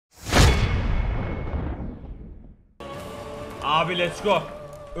Abi let's go.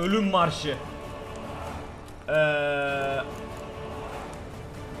 Ölüm marşı.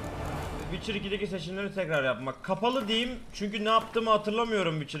 Witcher 2'deki seçimleri tekrar yapmak. Kapalı diyeyim çünkü ne yaptığımı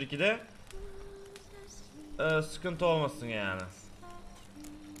hatırlamıyorum Witcher 2'de. Sıkıntı olmasın yani.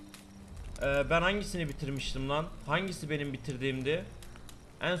 Ben hangisini bitirmiştim lan? Hangisi benim bitirdiğimdi?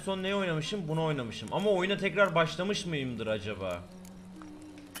 En son neyi oynamışım? Bunu oynamışım. Ama oyuna tekrar başlamış mıyımdır acaba?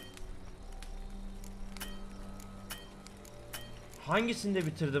 Hangisinde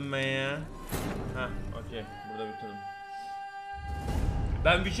bitirdim ben ya? Heh, okey. Burada bitirdim.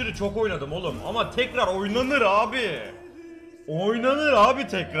 Ben Witcher'ı çok oynadım oğlum. Ama tekrar oynanır abi. Oynanır abi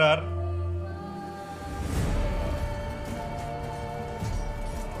tekrar.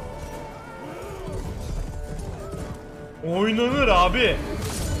 Oynanır abi.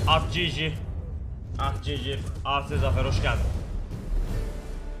 At GG. At GG. Asya Zafer hoş geldin.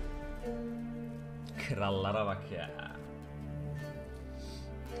 Krallara bak ya.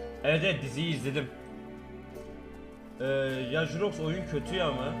 Evet diziyi izledim. Ya Jrokez oyun kötü ya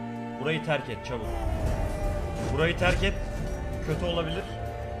ama burayı terk et çabuk. Burayı terk et. Kötü olabilir.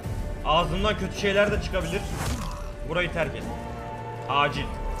 Ağzından kötü şeyler de çıkabilir. Burayı terk et. Acil.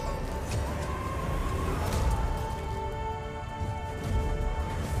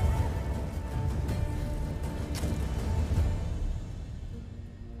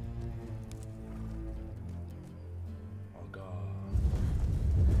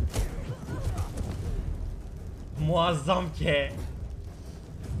 Muazzam ki.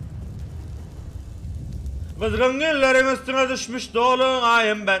 Kızgın güllerin üstüne düşmüş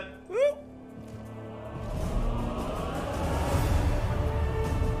dolunayım ben.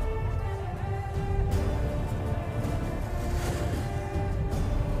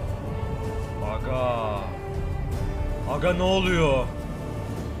 Aga. Aga ne oluyor?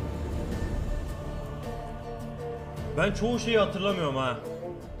 Ben çoğu şeyi hatırlamıyorum ha.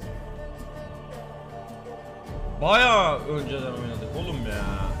 Bayağı önceden oynadık oğlum ya.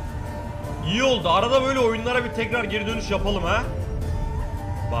 İyi oldu. Arada böyle oyunlara bir tekrar geri dönüş yapalım ha.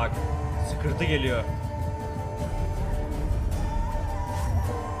 Bak, sıkıntı geliyor.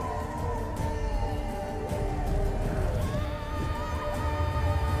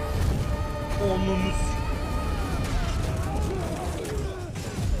 Onunuz.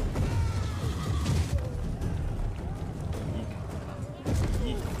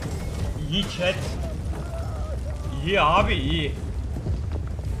 İyi chat. İyi abi iyi.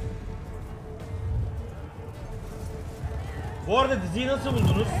 Bu arada diziyi nasıl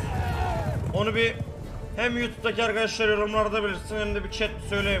buldunuz? Onu bir hem YouTube'daki arkadaşlar yorumlarda belirtsin hem de bir chat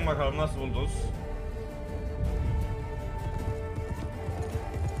söyleyin bakalım nasıl buldunuz?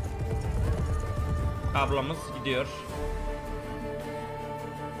 Ablamız gidiyor.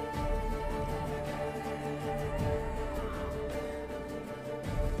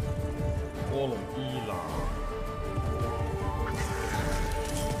 Oğlum iyi lan.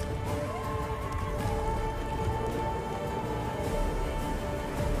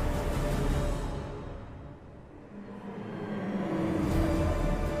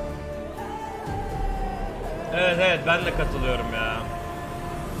 Evet ben de katılıyorum ya.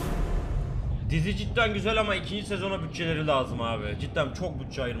 Dizi cidden güzel ama ikinci sezona bütçeleri lazım abi. Cidden çok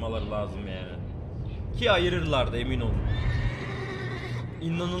bütçe ayırmaları lazım yani. Ki ayırırlar da emin olun.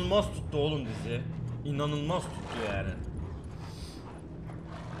 İnanılmaz tuttu oğlum dizi. İnanılmaz tuttu yani.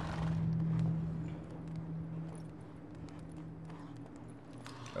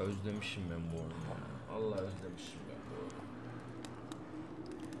 Özlemişim ben bu oyunu. Allah özlemişim ben bu oyunu.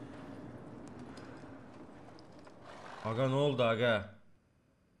 Aga ne oldu aga?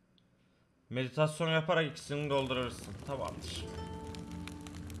 Meditasyon yaparak ikisini doldurursun. Tamamdır.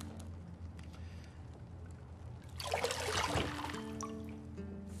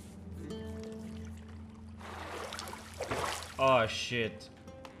 Oh shit.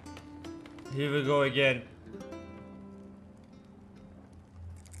 Here we go again.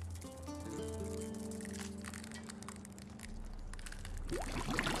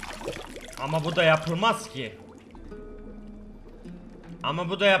 Ama bu da yapılmaz ki. Ama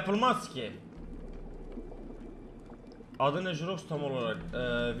bu da yapılmaz ki. Adı ne Jrokez tam olarak?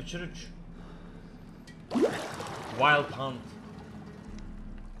 Witcher 3. Wild Hunt.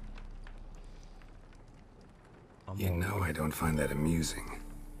 You know I don't find that amusing.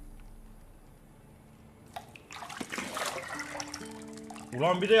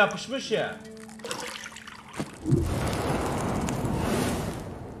 Ulan bir de yapışmış ya.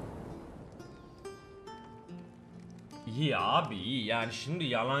 İyi abi iyi yani şimdi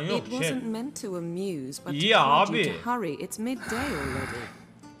yalan yok şey. İyi abi.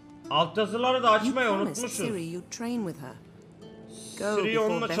 Alt yazıları da açmayı unutmuşuz. Go Siri'yi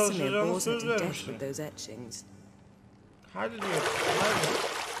before onunla Vesemir çalışacağını bores her söz to death vermiştin. with those etchings. Hadi diyor.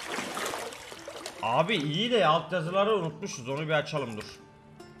 Hadi. Abi iyi de alt yazıları unutmuşuz. Onu bir açalım dur.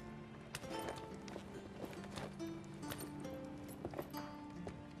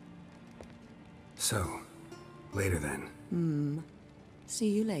 So, later then. See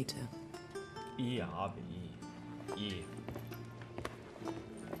you later. İyi abi iyi. İyi.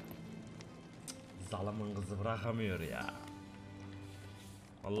 Zalımın kızı bırakamıyor ya.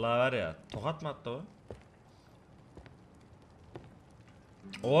 Vallahi var ya, tokat mı attı o?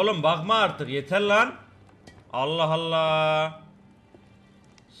 Oğlum bakma artık, yeter lan. Allah Allah.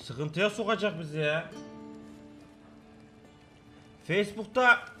 Sıkıntıya sokacak bizi ya.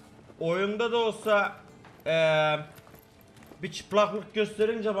 Facebook'ta oyunda da olsa bir çıplaklık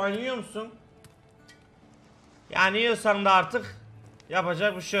gösterince ban yiyor musun? Yani yiyorsan da artık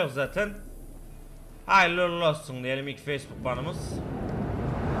yapacak bir şey yok zaten. Hayırlı uğurlu olsun diyelim ilk Facebook banımız.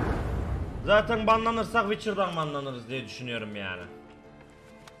 Zaten banlanırsak Witcher'dan banlanırız diye düşünüyorum yani.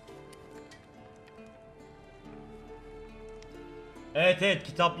 Evet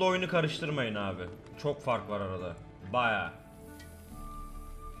kitapla oyunu karıştırmayın abi. Çok fark var arada.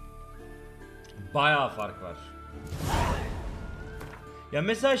 Bayağı fark var. Ya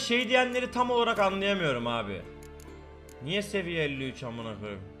mesela şey diyenleri tam olarak anlayamıyorum abi. Niye seviye 53 amına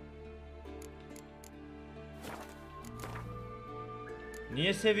koyayım?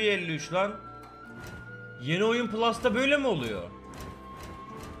 Niye seviye 53 lan? Yeni oyun Plus'ta böyle mi oluyor?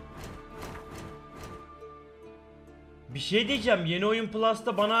 Bir şey diyeceğim, yeni oyun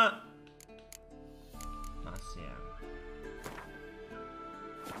Plus'ta bana... Nasıl ya?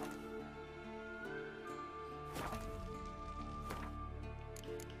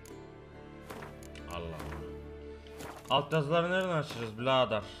 Allah Allah. Alt yazıları nereden açacağız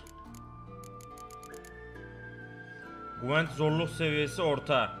birader? Gwent zorluk seviyesi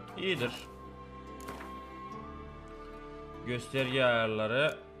orta. İyidir. Gösterge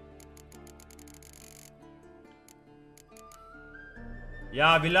ayarları.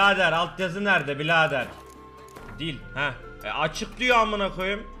 Ya birader altyazı nerede birader? Dil. Heh. Açık diyor amına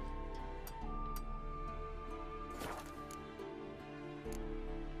koyayım.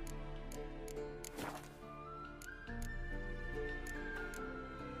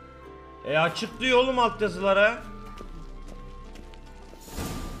 Açık diyor oğlum altyazılara.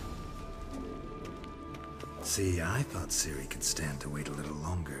 See, I thought Siri could stand to wait a little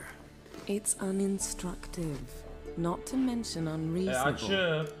longer. It's uninstructive, not to mention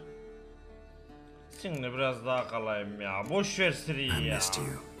unreasonable. Açık. Şimdi biraz daha kalayım ya. Boş ver Siri'yi I ya. missed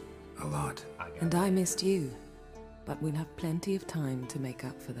you a lot. And I missed you, but we'll have plenty of time to make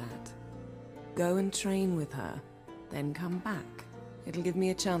up for that. Go and train with her, then come back. It'll give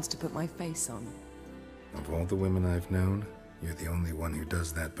me a chance to put my face on. Of all the women I've known, you're the only one who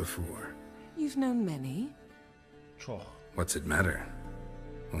does that before. You've known many. Çok. What's it matter?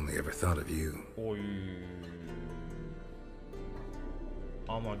 Only ever thought of you. Oy.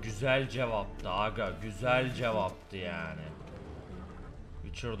 Ama güzel cevaptı aga, güzel cevaptı yani.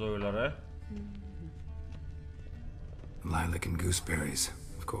 Witcher doyuları. Lilac and gooseberries,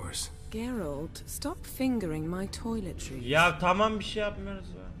 of course. Geralt, stop fingering my toiletries. Ya tamam bir şey yapmıyoruz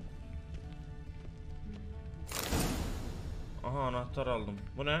ya. Aha anahtar aldım.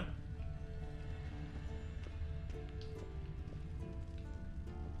 Bu ne?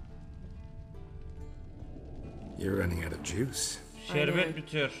 You're running out of juice. Şerbet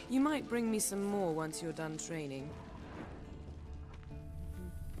bitiyor. You might bring me some more once you're done training.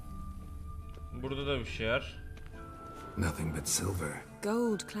 Burada da bir şey var. Nothing but silver.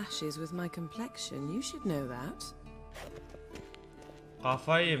 Gold clashes with my complexion. You should know that.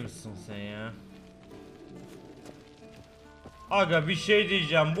 Kafayı yemişsin sen ya. Aga bir şey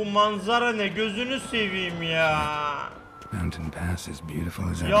diyeceğim. Bu manzara ne? Gözünü seveyim ya. Mountain Pass is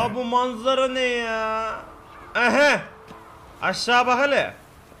beautiful as ever. Ya bu manzara ne ya? Ehe. Aşağı bak hele.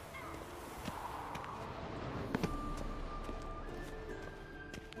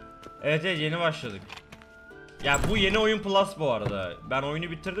 Evet yeni başladık. Ya bu yeni oyun plus bu arada. Ben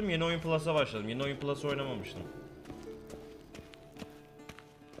oyunu bitirdim, yeni oyun plus'a başladım. Yeni oyun plus'ı oynamamıştım.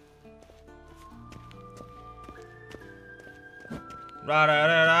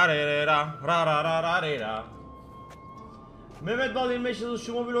 Mehmet Bal 25 yıl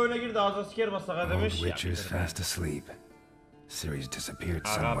şu mobil oyuna girdi, ağzına siker basaka Old demiş. Witcher's fast asleep. Ciri's disappeared Aga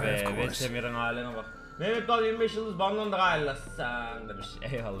somewhere, be, of course. Vesemir'in haline bak. Mehmet Bal 25 yıldız banlandı galiba sen demiş.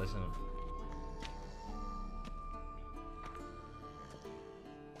 Eyvallah canım.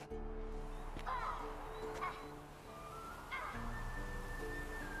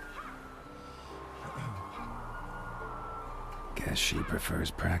 Guess she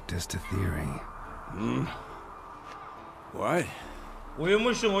prefers practice to theory. What? Time to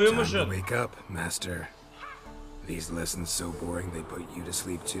Uyumuşsun. wake up, Master. These lessons so boring they put you to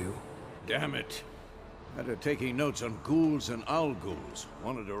sleep too? Damn it. After taking notes on ghouls and owl ghouls,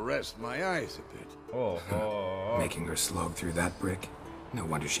 wanted to rest my eyes a bit. Oh. Making her slog through that brick? No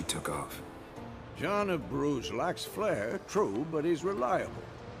wonder she took off. John of Bruges lacks flair, true, but he's reliable.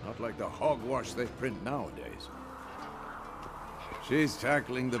 Not like the hogwash they print nowadays. She's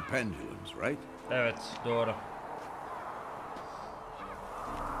tackling the pendulums, right? Evet, doğru.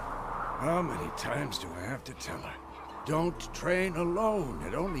 How many times do I have to tell her? Don't train alone.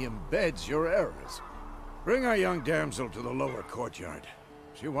 It only embeds your errors. Bring our young damsel to the lower courtyard.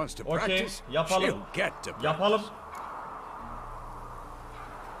 She wants to Okay, practice. yapalım. She'll get to practice. Yapalım.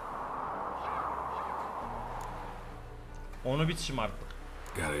 Onu bitişim artık.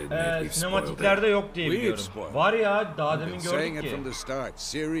 Gotta admit, we've spoiled Sinematiklerde it. yok diye We've biliyorum. spoiled. Var ya, daha I've been demin saying gördük it from ki. the start.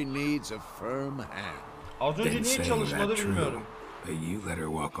 Ciri needs a firm hand. Az önce Been niye saying çalışmadı that true, bilmiyorum. but you let her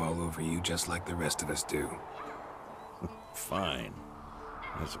walk all over you just like the rest of us do. Fine.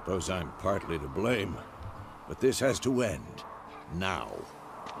 I suppose I'm partly to blame. But this has to end. Now.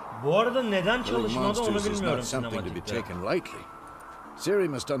 Bu arada neden Killing çalışmadı onu monsters is bilmiyorum not something to be sinematikte. taken lightly. Ciri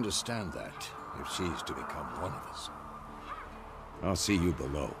must understand that if she's to become one of us. I'll see you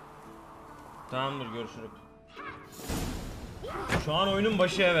below. Tamamdır, görüşürüz. Şu an oyunun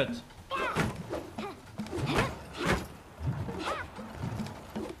başı, evet.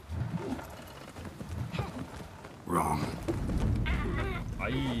 Wrong.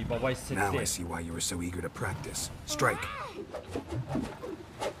 Ay baba Now I hissetti. see why you were so eager to practice. Strike.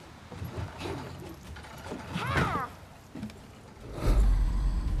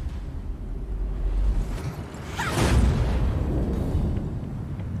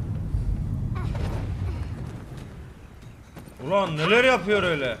 Ulan neler yapıyor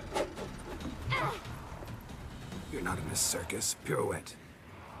öyle? You're not in a circus. Pirouette.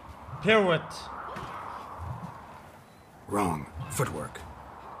 Pirouette. Wrong. Footwork.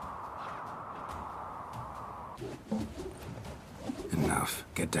 Enough.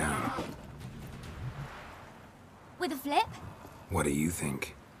 Get down. With a flip? What do you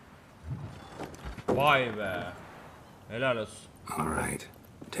think? Vay be. Helal olsun. All right.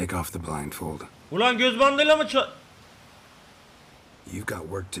 Take off the blindfold. Ulan göz bandıyla mı You've got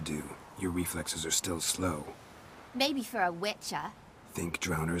work to do. Your reflexes are still slow. Maybe for a witcher. Think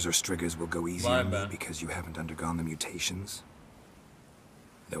drowners or striggers will go easy Vay on me be. because you haven't undergone the mutations?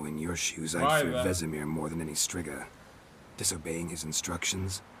 Though in your shoes, I'd Vay fear be. Vesemir more than any strigger. Disobeying his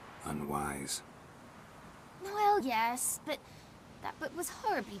instructions? Unwise. Well, yes, but that book was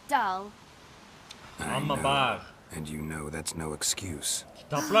horribly dull. I Ama know. bak. And you know that's no excuse.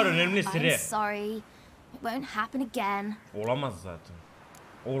 Kitaplar önemli I'm Siri. sorry. It won't happen again. Olamaz zaten.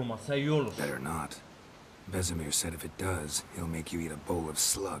 Olmasa iyi olur. Better not. Vesemir said if it does, he'll make you eat a bowl of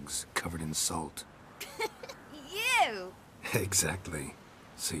slugs covered in salt. You! Exactly.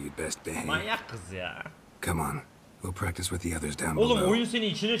 So you'd best behave. Manyak kız ya. Come on. We'll practice with the others down Oğlum below. oyun seni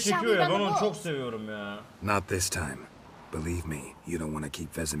içine çekiyor ya, ben onu çok seviyorum ya. Not this time. Believe me, you don't want to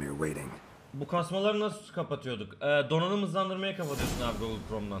keep Vesemir waiting. Bu kasmaları nasıl kapatıyorduk? Donanım hızlandırmaya kapatıyorsun abi Google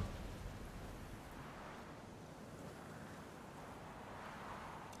Chrome'dan.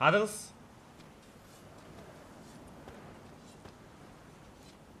 Hadi kız.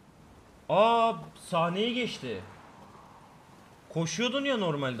 Aa, sahneyi geçti. Koşuyordun ya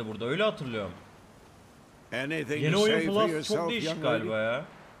normalde burada, öyle hatırlıyorum. Anything Yeni to say oyun for Plus çok yourself, değişik young galiba lady? ya.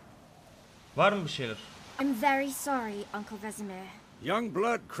 Var mı bir şeyler? I'm very sorry, Uncle Vesemir. Young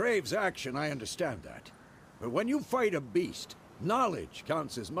blood craves action, I understand that. But when you fight a beast, knowledge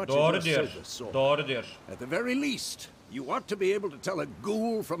counts as much Doğru as diyor. your scissors sword. Doğru diyor. At the very least, you ought to be able to tell a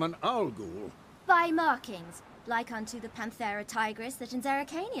ghoul from an owl ghoul. By markings, like unto the Panthera tigris that in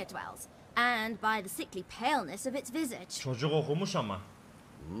Zeracania dwells, and by the sickly paleness of its visage. Çocuk okumuş ama.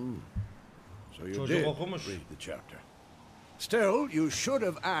 So you Çocuk did okumuş. read the chapter. Still, you should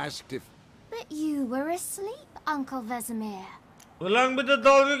have asked if... But you were asleep, Uncle Vesemir. Ulan bir de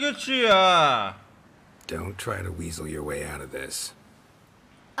dalga geçiyor ha. Don't try to weasel your way out of this.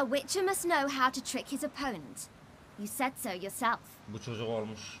 A witcher must know how to trick his opponent. You said so yourself. Bu çocuk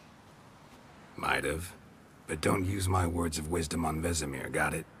olmuş. Might have. But don't use my words of wisdom on Vesemir,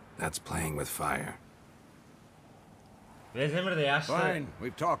 got it? That's playing with fire. Vesemir de yaşlı. Fine,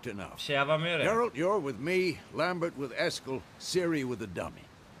 we've talked enough. Bir şey yapamıyor ya. Geralt, you're with me, Lambert with Eskel, Ciri with the dummy.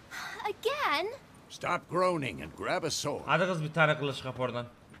 Again? Stop groaning and grab a sword. Hadi kız bir tane kılıç kap oradan.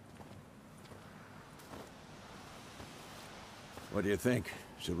 What do you think?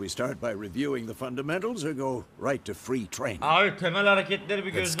 Should we start by reviewing the fundamentals or go right to free training? Abi temel hareketleri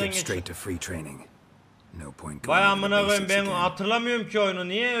bir Let's gözden skip geçir. straight to free training. No point Vay going over the amına koyayım, basics ben again. hatırlamıyorum ki oyunu.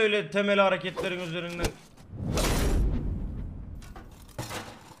 Niye öyle temel hareketlerin üzerinden?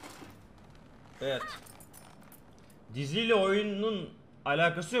 Evet. Diziyle oyunun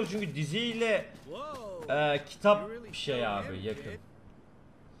alakası yok çünkü diziyle kitap bir şey abi, yakın.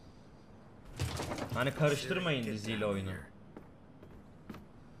 Hani karıştırmayın diziyle oyunu.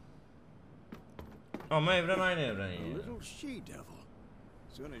 Ama evren aynı evren yani. Little she-devil.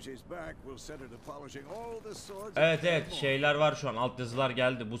 Soon as she's back, we'll set her to polishing all the swords. Evet evet, şeyler var şu an, altyazılar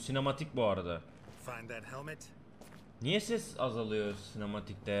geldi. Bu sinematik bu arada. Find that helmet? Niye ses azalıyor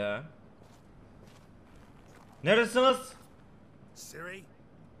sinematikte ya? Neresiniz? Siri?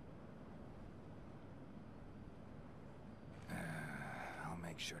 I'll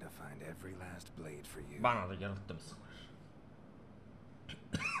make sure to find every last blade for you. Bana da yanılttım sanır.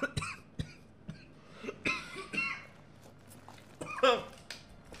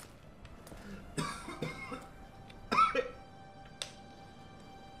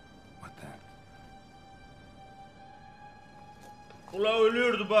 What the? Ula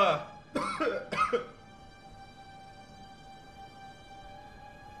ölüyordu ba.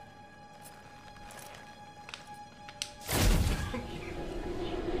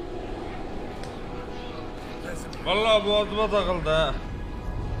 Vallahi boğazıma takıldı ha.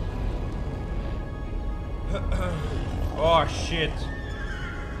 Oh shit.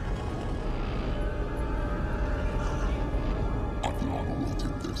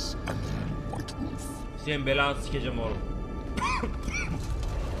 Senin belanı sikeceğim oğlum.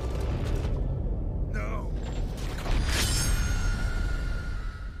 No.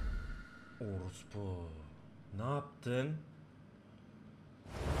 Orospu. Ne yaptın?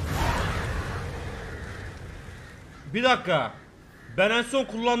 Bir dakika. Ben en son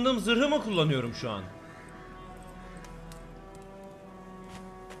kullandığım zırhı mı kullanıyorum şu an?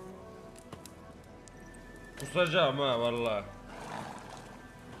 Kusacağım ha vallahi.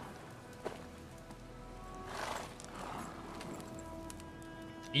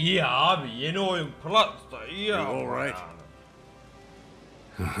 İyi ya abi, yeni oyun Plus'ta iyi ya. all right?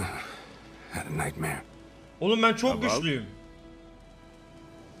 Had a nightmare. Oğlum ben çok Tamam. güçlüyüm.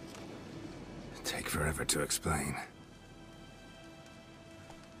 Take forever to explain.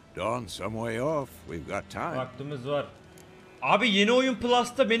 Dawn some way off. We've got time. Vaktimiz var. Abi yeni oyun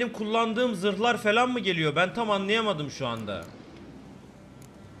Plus'ta benim kullandığım zırhlar falan mı geliyor? Ben tam anlayamadım şu anda.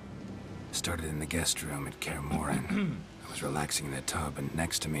 Started in the guest room at Kaer Morhen. I was relaxing in a tub, and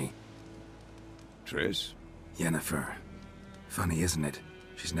next to me, Triss? Yennefer. Funny, isn't it?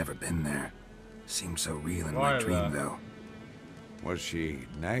 She's never been there. Seemed so real in Vay my be. dream, though. Was she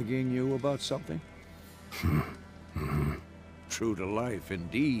nagging you about something? True to life,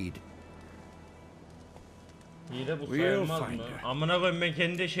 indeed. İyi de bu We'll sayılmaz find mı? her. Amına koyayım, ben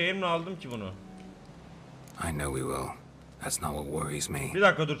kendi şeyimle aldım ki bunu. I know we will. That's not what worries me. Bir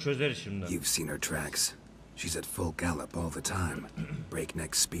dakika dur, çözeriz şimdi. You've seen her tracks. She's at full gallop all the time.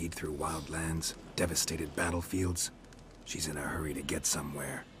 Breakneck speed through wild lands, devastated battlefields. She's in a hurry to get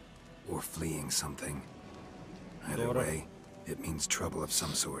somewhere. Or fleeing something. Either Doğru. way, it means trouble of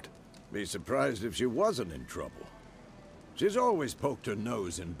some sort. Be surprised if she wasn't in trouble. She's always poked her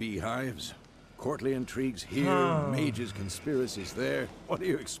nose in beehives. Courtly intrigues here, mages' conspiracies there. What do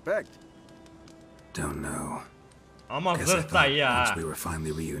you expect? Don't know. Ama Guess I zırh da thought ya. once we were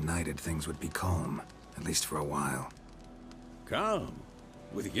finally reunited, things would be calm. At least for a while. Calm?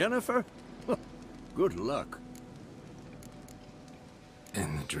 With Yennefer? Good luck.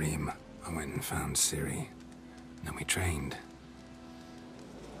 In the dream, I went and found Ciri. Then we trained.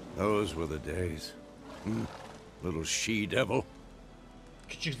 Those were the days. Little she-devil.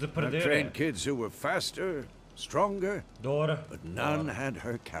 Küçük zıpır I've diyor ya. trained kids who were faster, stronger, Doğru. but none had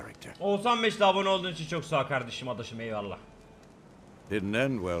her character. Oğuzhan 5'te abone olduğun için çok sağ ol kardeşim, adaşım, eyvallah. Didn't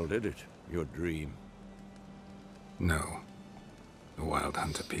end well, did it? Your dream. No. The wild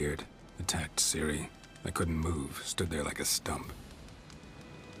hunt appeared, attacked Ciri. I couldn't move, stood there like a stump.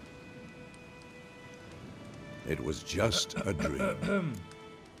 It was just a dream.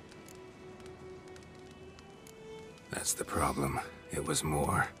 That's the problem. It was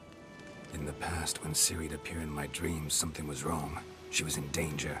more. In the past, when Ciri'd appear in my dreams, something was wrong. She was in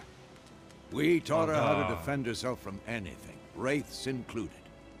danger. We taught her how to Aga. defend herself from anything, wraiths included.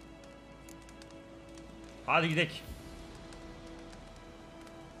 Hadi gidelim.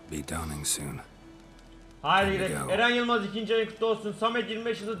 Be dawning soon. Hadi Hadi gidelim. go. Eren Yılmaz 2. ayın kutlu olsun. Samet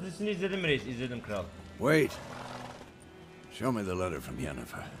 25 yılı dizisini izledim mi reis? İzledim kral. Wait. Show me the letter from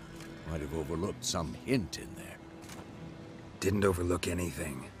Yennefer. Might have overlooked some hint in there. Didn't overlook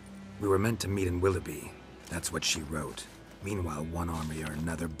anything. We were meant to meet in Willoughby. That's what she wrote. Meanwhile, one army or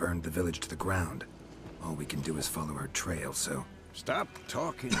another burned the village to the ground. All we can do is follow her trail, so... Stop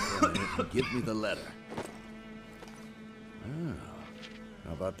talking for a minute and give me the letter. Ah,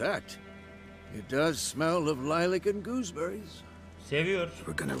 how about that? It does smell of lilac and gooseberries. Seviyor.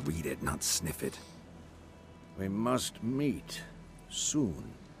 We're gonna read it, not sniff it. We must meet soon.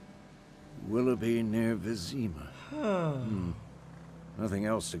 Willoughby near Vizima. Nothing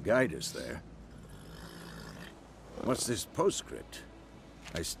else to guide us there. What's this postscript?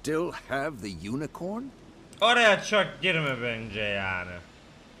 I still have the unicorn? Oraya çok girme bence yani.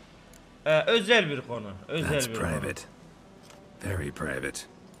 Özel bir konu. That's Özel bir private. Very private.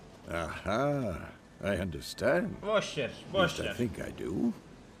 Aha, I understand. konu. Boş ver. At Boş least I ver. think I do.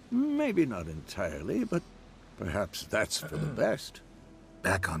 Maybe not entirely, but perhaps that's for the best.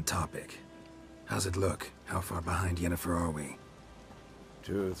 Back on topic. How's it look? How far behind Yennefer are we?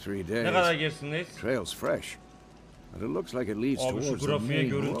 2 or 3 Ne kadar days. gerisindeyiz? Trail's fresh, but it looks like it leads Abi şu towards the grafiğe, main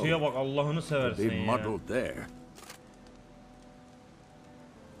görüntüye road. bak, Allah'ını Be seversen ya. muddled there.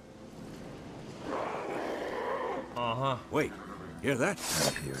 Aha. Wait, hear that?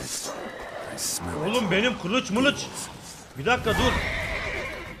 I hear it. I smell it. Oğlum benim kılıç mılıç. Bir dakika dur.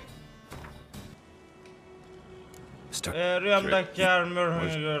 Rüyamdaki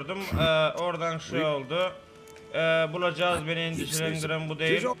armor'u gördüm. Oradan şey oldu. Bulacağız, beni endişelendiren bu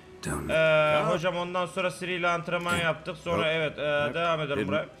değil. Don't. Hocam ondan sonra Siri ile antrenman yaptık. Sonra evet devam edelim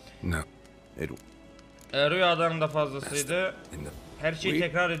buraya. No. Rüyadan da fazlasıydı. In the. Her şeyi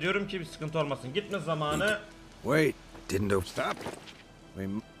tekrar ediyorum ki bir sıkıntı olmasın. Gitme zamanı. Wait, Didn't over. stop.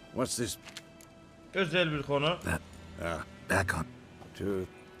 What's this? Özel bir konu. That. Ah, Back on.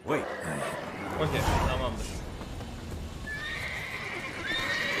 wait. Okey, tamamdır.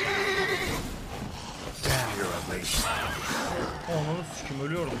 Damn, you're a lady. Ananı sikim,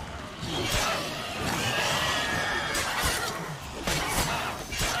 ölüyorum.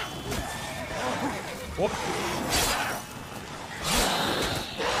 Hop.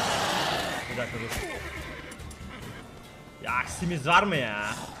 Bir dakika dur. Ya aksimiz var mı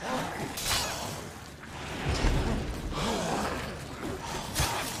ya?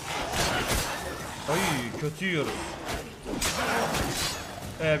 Ay kötü yiyoruz.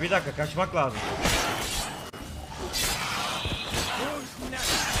 Bir dakika, kaçmak lazım.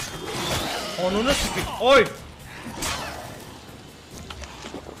 Onunu sıkı. Oy.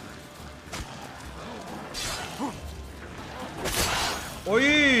 Oy,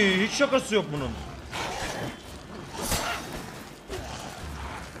 hiç şakası yok bunun.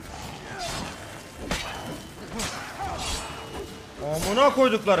 Amına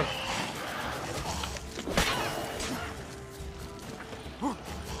koyduklarım.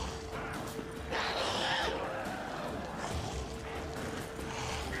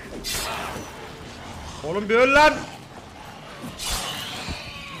 Oğlum bir öl lan.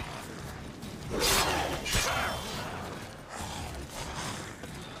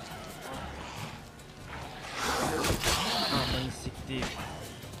 Aman siktir.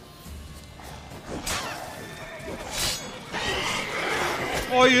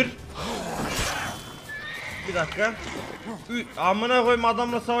 Hayır. Bir dakika. Amına koyayım,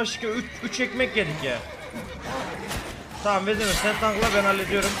 adamla savaşırken 3 ekmek yedik ya. Tamam Vezir, sen tankla, ben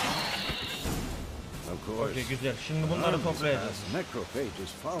hallediyorum. Of course. Okey, güzel. Şimdi bunları toplayacağız.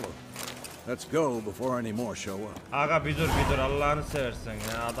 Necrophages follow. Let's go before any more show up. Aga bir dur Allah'ını seversen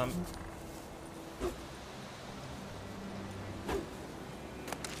ya, adam.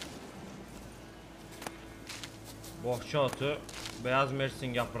 Bohça otu, beyaz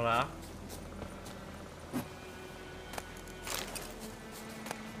mersin yaprağı.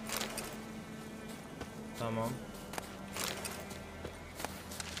 Tamam.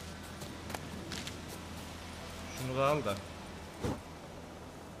 Şunu da al da.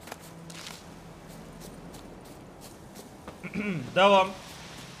 Devam.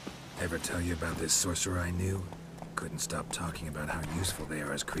 Ever tell you about this sorcerer I knew? Couldn't stop talking about how useful they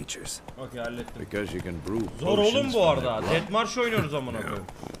are as creatures. Okey, hallettim. Because you can brew Zor oğlum potions bu from arada. their blood. Death March oynuyoruz amına No, koyayım.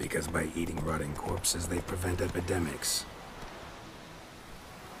 because by eating rotting corpses, they prevent epidemics.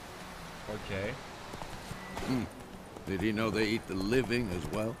 Okey. Did he know they eat the living as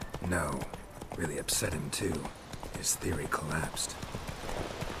well? No, really upset him too. His theory collapsed.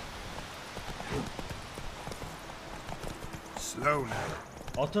 Slow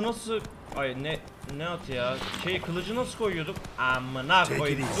now. Atı nasıl... Ay ne atı ya? Kılıcı nasıl koyuyorduk? Amına Take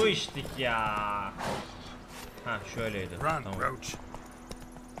koyup it su easy. içtik ya. Ha şöyleydi. Run, Tamam. Roach.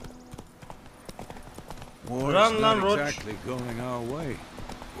 War's Run, lan, not Roach. exactly going our way.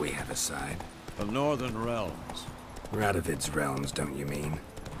 We have a side. The northern realms. Radovid's realms, don't you mean?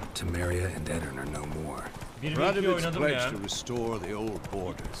 Temeria and Edirn are no more. Bir iki Radovid's oynadım pledged ya. to restore the old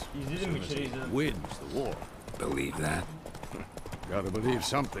borders. İzledim as soon as içeri he izledim. wins the war. Believe that? Gotta believe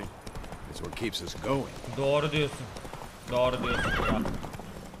something. It's what keeps us going. Doğru diyorsun. Doğru diyorsun. Kral.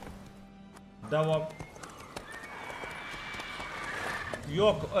 Devam.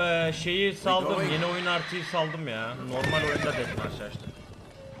 Yok şeyi saldım. Yeni oyun artıyı saldım ya. Normal oyunda deathmatch açtı.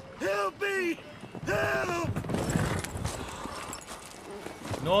 Help me! Help!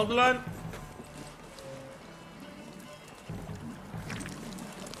 Ne oldu lan?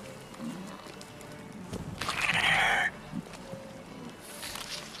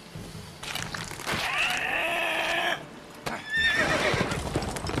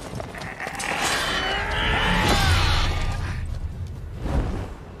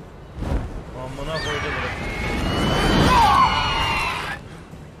 Amına koydu burası.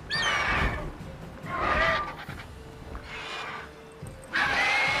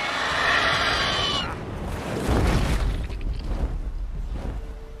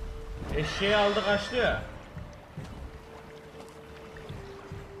 Eşeği aldı kaçtı ya.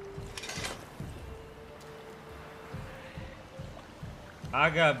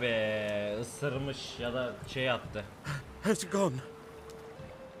 Aga be, ısırmış ya da şey attı. Has it gone?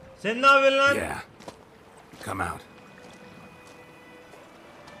 Sen ne yapıyorsun lan? Yeah. Come out.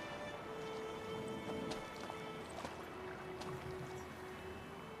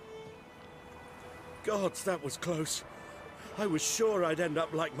 Gods, that was close. I was sure I'd end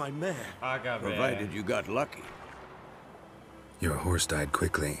up like my mare. Aga be. Provided you got lucky. Your horse died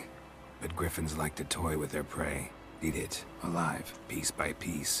quickly, but griffins like to toy with their prey. Eat it, alive, piece by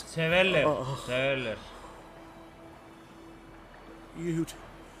piece. Severler, severler.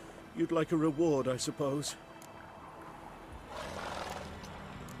 You'd like a reward, I suppose.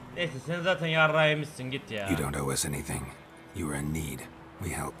 Neyse sen zaten yarrağı yemişsin, git ya. You don't owe us anything. You were in need. We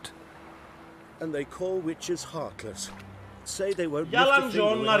helped. And they call witches heartless. Say they won't lift a Yalancı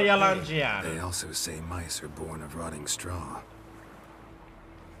finger onlar, without yalancı paying. yani. They also say mice are born of rotting straw.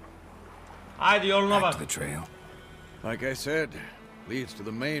 Haydi yoluna Back to bak. the trail. Like I said, leads to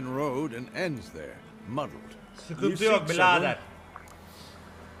the main road and ends there, muddled. Sıkıntı You yok think so, birader.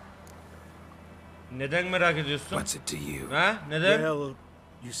 Neden merak ediyorsun? What's it to you? Ha? Neden? Well,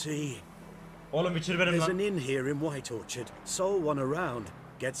 you see, Oğlum biçir benim there's lan. an inn here in White Orchard. Sole one around.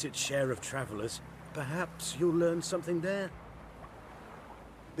 Gets its share of travelers. Perhaps you'll learn something there.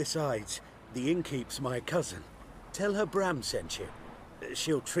 Besides, the innkeep's my cousin. Tell her Bram sent you.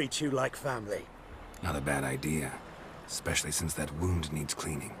 She'll treat you like family. Not a bad idea. Especially since that wound needs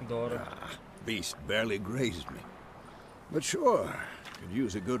cleaning. Doğru. Beast barely grazed me. But sure, could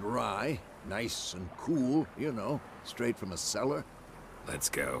use a good rye. Nice and cool, you know, straight from a cellar. Let's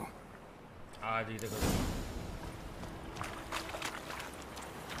go. Hadi gidelim.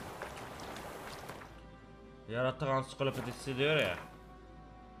 Yaratık ansiklopedisi diyor ya.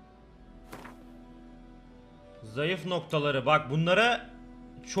 Zayıf noktaları. Bak bunlara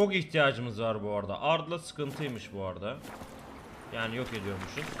çok ihtiyacımız var bu arada. Ardla sıkıntıymış bu arada. Yani yok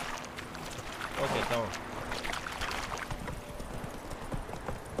ediyormuşuz. Okey tamam.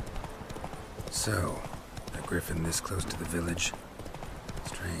 So, a griffin this close to the village?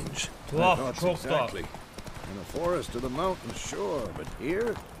 Strange. Tuhaf, Thoughts çok tuhaf. exactly. In a forest to the mountain, sure, but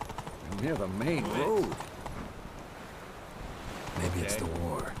here, near the main road. Maybe it's the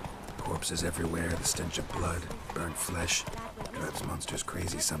war. Corpses everywhere, the stench of blood, burnt flesh. Drives monsters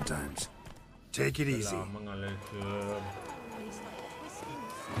crazy sometimes. Take it easy. Selamünaleyküm.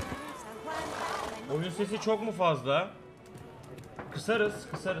 Oyun sesi çok mu fazla? Kısarız,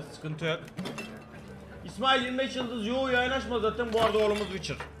 sıkıntı yok. İsmail 25 yıldız, yo yayın açma zaten, bu arada oğlumuz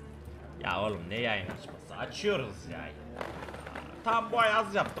Witcher. Ya oğlum ne yayın açması, açıyoruz yayın. Tam bu ay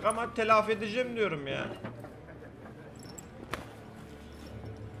az yaptık ama telafi edeceğim diyorum ya.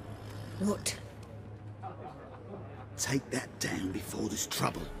 What? Take that down before there's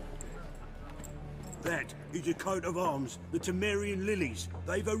trouble. That is a coat of arms, the Temerian lilies.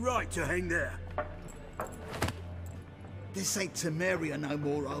 They've a right to hang there. This ain't Temeria no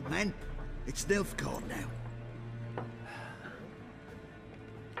more, old man. It's Nilfgaard now.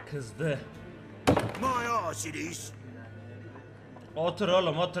 Kızdı. My arse it is. Otur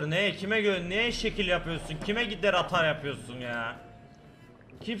oğlum otur, neye kime neye şekil yapıyorsun, kime gider atar yapıyorsun ya.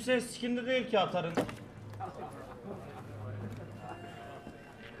 Kimse sikinde değil ki atarın.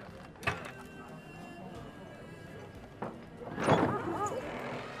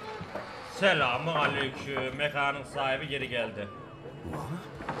 Selamun aleyküm. Mekanın sahibi geri geldi.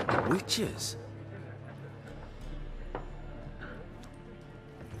 Witches?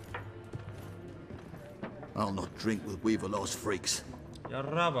 I'll not drink with Weaverlaw's freaks.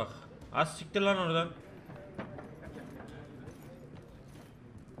 Yarrağa bak. Az siktir lan oradan.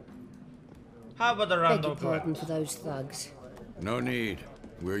 How about the round Beg your of pardon rounds? for those thugs. No need.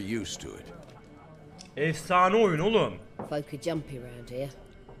 We're used to it. Efsane oyun oğlum. Folk are jumpy round here.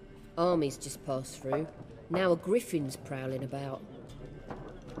 Armies just passed through. Now a griffin's prowling about.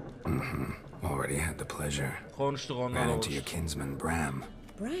 Already had the pleasure. Konuştuk ondan Ran olur. into your kinsman, Bram.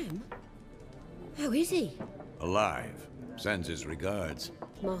 Bram? How is he? Alive. Sends his regards.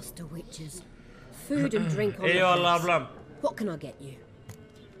 Master Witches. Food and drink on the Eyvallah house. ablam. What can I get you?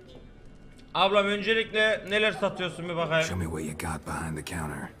 Ablam öncelikle neler satıyorsun bir bakayım. Show me what you got behind the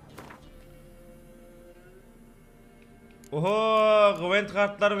counter. Oho,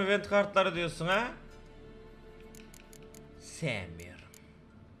 event kartları diyorsun ha? Sevmiyorum.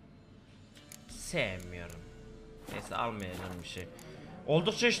 Sevmiyorum. Neyse almayacağım bir şey.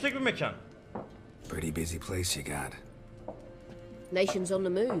 Oldukça işlek bir mekan. Pretty busy place you got. Nations on the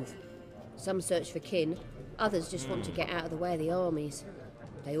move. Some search for kin, others just want to get out of the way of the armies.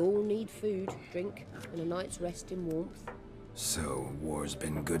 They all need food, drink, and a night's rest in warmth. So, war's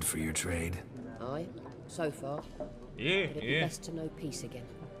been good for your trade? Aye, so far. İyi, But it'd be iyi. best to know peace again.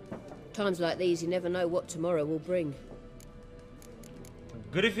 Times like these, you never know what tomorrow will bring.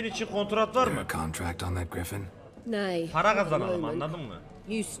 Griffin için kontrat var There mı? a contract on that griffin? Nay, Para not at the kazanalım, moment. anladın mı?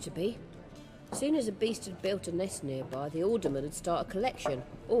 Used to be. Soon as a beast had built a nest nearby, the alderman would start a collection,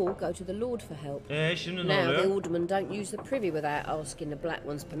 or go to the lord for help. Şimdi ne Now the oluyor? alderman don't use the privy without asking the black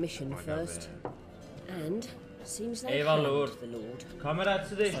one's permission first. And seems they Eyvallah hound Uğur. the lord. Kamera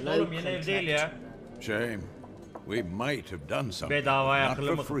açısı değişti oğlum, yeni ev değil ya. Shame. We might have done something. Bedavaya Not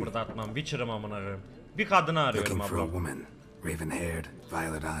akıllımı for free. kıpırdatmam. Witcher'ım amına koyayım. Bir kadını arıyorum Looking for a ablam. woman. Raven-haired,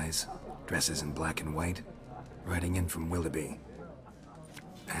 violet eyes, dresses in black and white. Riding in from Willoughby.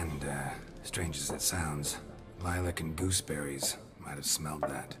 And, strange as it sounds, lilac and gooseberries might have smelled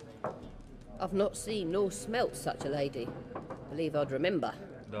that. I've not seen nor smelt such a lady. Believe I'd remember.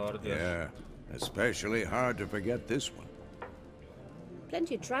 Doğru diyor. Yeah, especially hard to forget this one.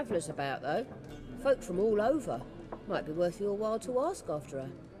 Plenty of travellers about, though. Folk from all over. Might be worth your while to ask after her.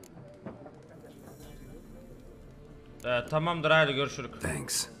 Tamamdır, haydi görüşürüz.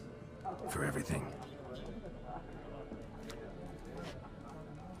 Thanks for everything.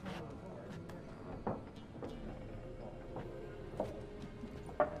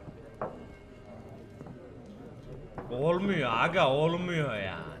 Olmuyor aga, olmuyor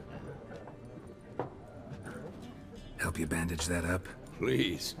yani. Help you bandage that up?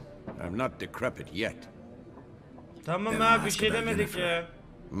 Please. I'm not decrepit yet. Tamam Then abi, I'll bir ask şey about demedik Yennefer.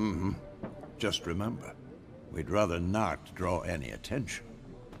 ya. Just remember, we'd rather not draw any attention.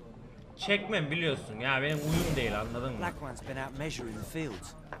 Çekmem biliyorsun ya, benim uyum değil, anladın mı? Black One's been out measuring the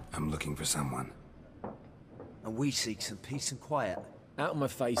fields, I'm looking for someone. and we seek some peace and quiet. Out of my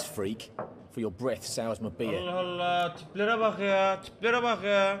face, freak. For your breath sours my beer. Allah Allah, tiplere bak ya, tiplere bak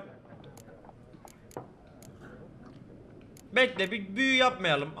ya. Bekle, bir büyü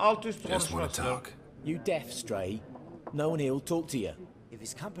yapmayalım, altı üstü Just want konuşmak to istiyorum. talk. You deaf, Stray? No one here'll talk to you. If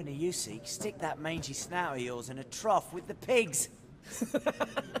it's company you seek, stick that mangy snout of yours in a trough with the pigs.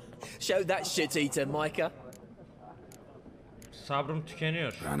 Show that shit-eater, Micah. Sabrım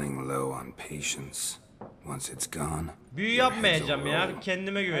tükeniyor. Running low on patience. Once it's gone, Büyü your heads yapmayacağım will ya, roll.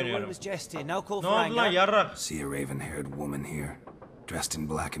 kendime Everyone güveniyorum. was jesting, no call Ne for oldu lan anger. yarrak? See a raven-haired woman here, dressed in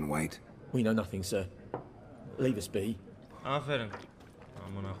black and white? We know nothing, sir. Leave us be. Aferin.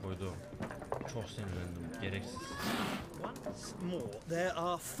 Amına koydum. Çok sinirlendim, gereksiz. Once more, there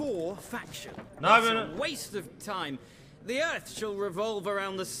are 4 factions. Ne That's yapıyorsun? a waste of time. The Earth shall revolve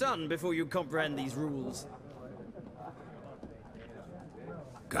around the sun before you comprehend these rules.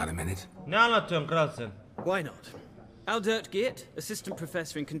 Got a minute? Ne anlatıyorsun kral sen? Why not? Aldert Geert, Assistant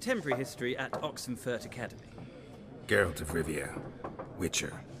Professor in Contemporary History at Oxenfurt Academy. Geralt of Rivia,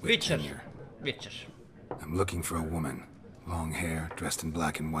 Witcher, with Witcher. tenure. Witcher. I'm looking for a woman. Long hair, dressed in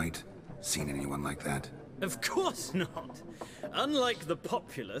black and white. Seen anyone like that? Of course not. Unlike the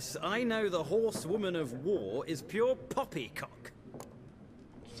populace, I know the horsewoman of war is pure poppycock.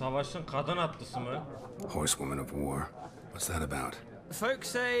 Savaşın kadın atlısı mı? Horsewoman of war. What's that about? Folk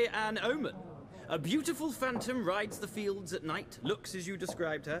say an omen. A beautiful phantom rides the fields at night, looks as you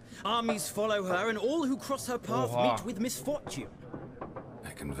described her. Armies follow her, and all who cross her path Oha. meet with misfortune.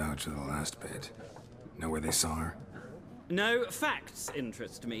 I can vouch for the last bit. Know where they saw her? No, facts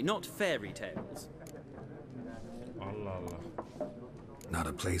interest me, not fairy tales. Allah Allah. Not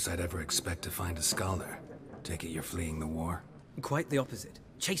a place I'd ever expect to find a scholar. Take it you're fleeing the war? Quite the opposite.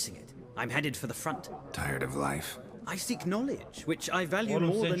 Chasing it. I'm headed for the front. Tired of life? I seek knowledge, which I value Oğlum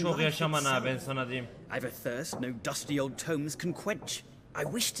more sen than çok life yaşaman ha, itself. ben sana diyeyim. I've a thirst no dusty old tomes can quench. I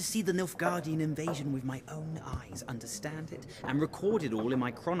wish to see the Nilfgaardian invasion with my own eyes, understand it, and record it all in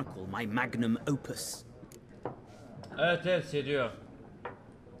my chronicle, my magnum opus. Evet evet seriyor.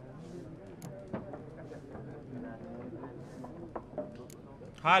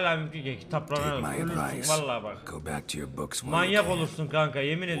 Hala mümkün ki kitaplarına Take my ölürsün advice. vallahi bak. Go back to your books while you Manyak can. olursun kanka,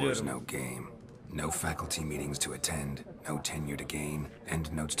 yemin War's ediyorum. no game. No faculty meetings to attend, no tenure to gain,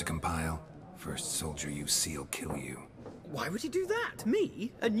 endnotes to compile. First soldier you see will kill you. Why would he do that? Me?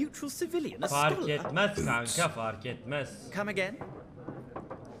 A neutral civilian? A Fark scholar? etmez kanka, fark etmez. Come again?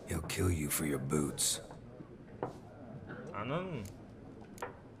 He'll kill you for your boots. Anladın mı?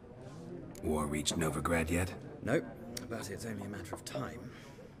 War reached Novigrad yet? Nope, but it's only a matter of time.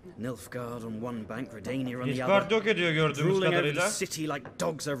 Nilfgaard on one bank, Redania on the Discard other. yok ediyor gördüğümüz Ruling over the kadarıyla. city like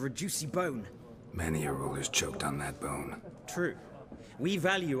dogs over a juicy bone. Many a ruler's choked on that bone. True. We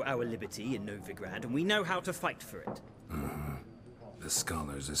value our liberty in Novigrad, and we know how to fight for it. The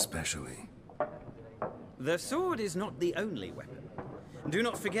scholars especially. The sword is not the only weapon. Do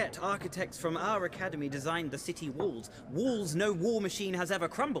not forget, architects from our academy designed the city walls. Walls no war machine has ever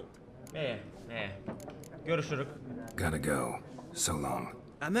crumbled. Görüşürük. Gotta go. So long.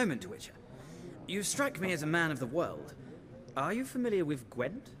 A moment, Witcher. You strike me as a man of the world. Are you familiar with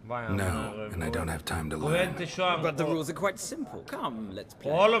Gwent? Vay No, amına and I don't have time to learn. Gwent'e şu an... But the rules are quite simple. Come, let's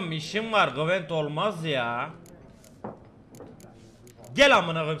play. Oğlum işim var, Gwent olmaz ya. Gel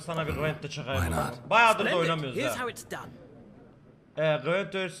amına koyayım sana bir Gwent'te çakayım. Why not? Bayağıdır da Splendid. oynamıyoruz Here's ha. how it's done.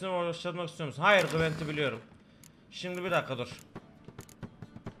 Gwent öğretisini başlatmak istiyor musun? Hayır, Gwent'i biliyorum. Şimdi bir dakika dur.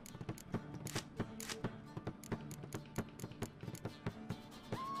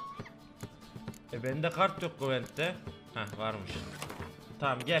 Bende kart yok Gwent'te. Heh, varmış.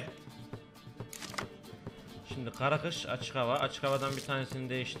 Tamam gel. Şimdi kara kış, açık hava. Açık havadan bir tanesini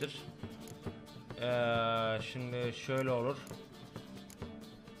değiştir. Şimdi şöyle olur.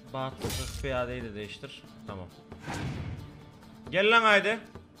 Batı piyadeyi de değiştir. Tamam. Gel lan haydi.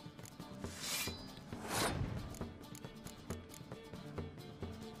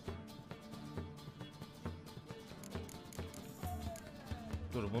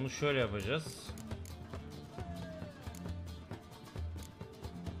 Dur, bunu şöyle yapacağız.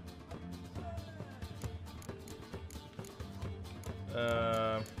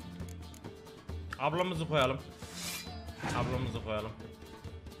 Ablamızı koyalım. Ablamızı koyalım.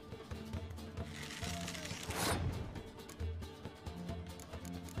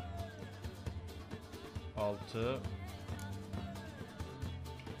 Altı.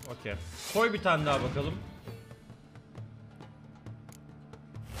 Okey. Koy bir tane daha bakalım.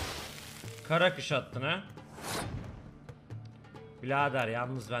 Kara kış attın ha. Birader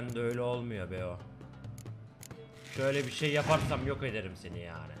yalnız bende öyle olmuyor be o. Şöyle bir şey yaparsam yok ederim seni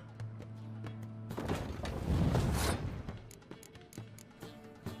yani.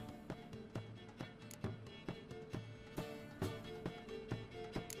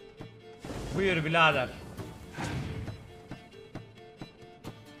 Buyur birader.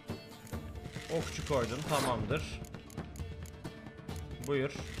 Okçu koydun, tamamdır.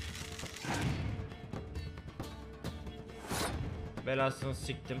 Buyur. Belasını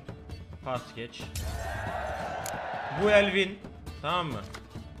siktim. Pas geç. Bu Elvin. Tamam mı?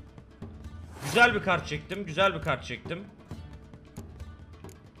 Güzel bir kart çektim. Güzel bir kart çektim.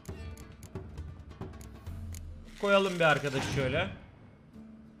 Koyalım bir arkadaş şöyle.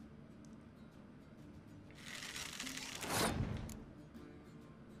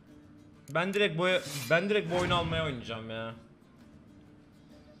 Ben direkt bu oyunu almaya oynayacağım ya.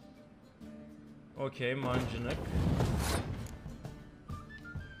 Okey, mancınık.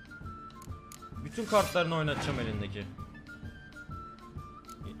 Bütün kartlarını oynatacağım elindeki.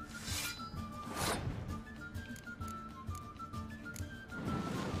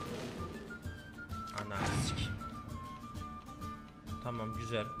 Ananı sikeyim. Tamam,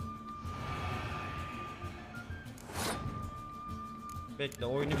 güzel. Bekle,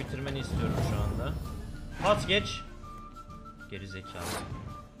 oyunu bitirmeni istiyorum şu anda. Pas geç. Geri zekalı.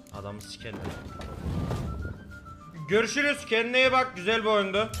 Adamı sikerim. Görüşürüz. Kendine iyi bak. Güzel bir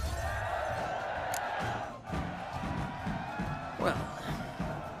oyundu.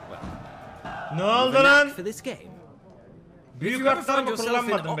 Ne oldu lan? Büyük kartlar mı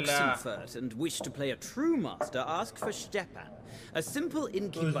kullanmadım bile ha.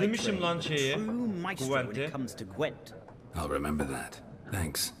 Özlemişim lan şeyi. Gwent'i. I'll remember that.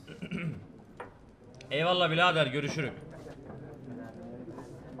 Thanks. Eyvallah birader, görüşürük.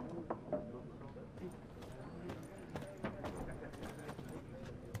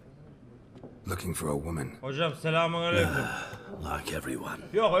 Looking for a woman. Hocam selamünaleyküm. Like everyone.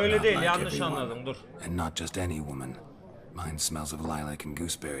 Yok öyle Not değil, like yanlış everyone. anladım, dur. And not just any woman. Mine smells of lilac and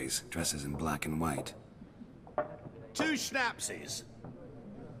gooseberries, dresses in black and white. 2 schnapsies.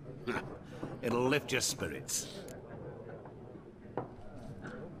 It'll lift your spirits.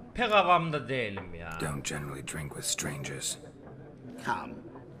 Pek havamda değilim ya. Don't generally drink with strangers. Come,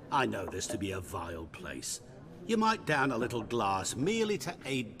 I know this to be a vile place. You might down a little glass merely to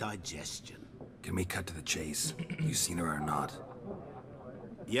aid digestion. Can we cut to the chase? You seen her or not?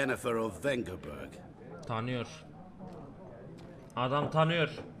 Yennefer of Vengerberg. Tanıyor. Adam tanıyor.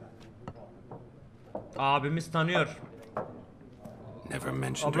 Abimiz tanıyor. Never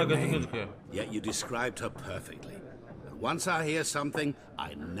mentioned Abla her gözü name. gözüküyor. Yet you described her perfectly. And once I hear something,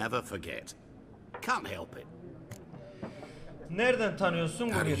 I never forget. Can't help it. Nereden tanıyorsun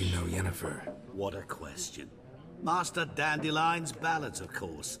bu How do bir? you know Yennefer? What a question. Master Dandelion's ballads, of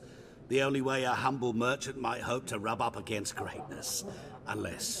course. The only way a humble merchant might hope to rub up against greatness.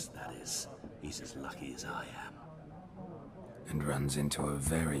 Unless, that is, he's as lucky as I am. And runs into a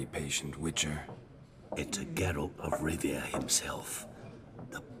very patient witcher. Into Geralt of Rivia himself.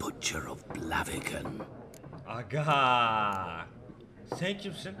 The Butcher of Blaviken. Aga. Sen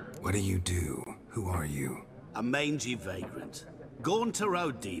kimsin? What do you do? Who are you? A mangy vagrant. Gone to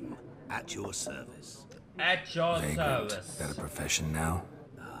Rodim, at your service. At your Vagrant. service. That a profession now?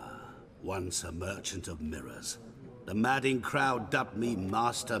 Once a merchant of mirrors. The madding crowd dubbed me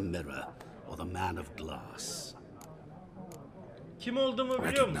Master Mirror, or the Man of Glass. Kim olduğumu biliyor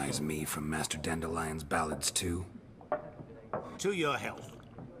Recognize musun? me from Master Dandelion's ballads too? To your health.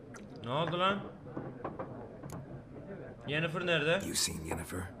 Ne oldu lan? Yennefer nerede? You seen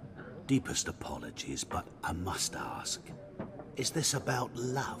Yennefer? Deepest apologies, but I must ask. Is this about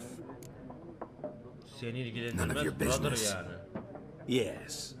love? Seni None of ilgilendirmez your brother business. yani.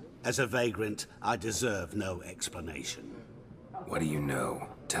 Yes. As a vagrant, I deserve no explanation. What do you know?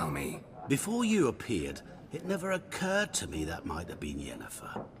 Tell me. Before you appeared, it never occurred to me that might have been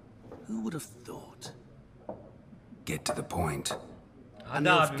Yennefer. Who would have thought? Get to the point. An Hadi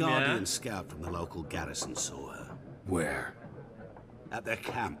elf abim guardian ya. scout from the local garrison saw her. Where? At their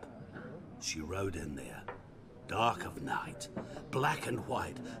camp. She rode in there. Dark of night. Black and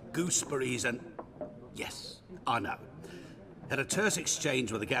white. Gooseberries and... Yes, I know. Had a terse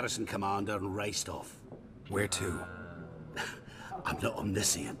exchange with the garrison commander and raced off. Where to? I'm not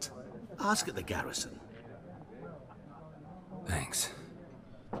omniscient. Ask at the garrison. Thanks.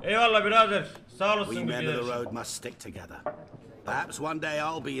 Eyvallah birader. Sağ We olasın men of the bilgiler için. road must stick together. Perhaps one day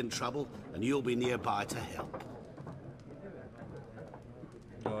I'll be in trouble and you'll be nearby to help.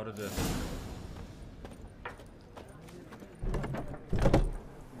 Doğrudur.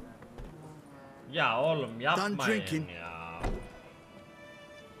 Ya oğlum yapmayın drinking? ya.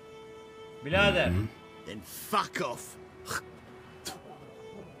 Birader. Then fuck off.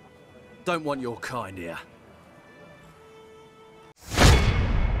 Don't want your kind here.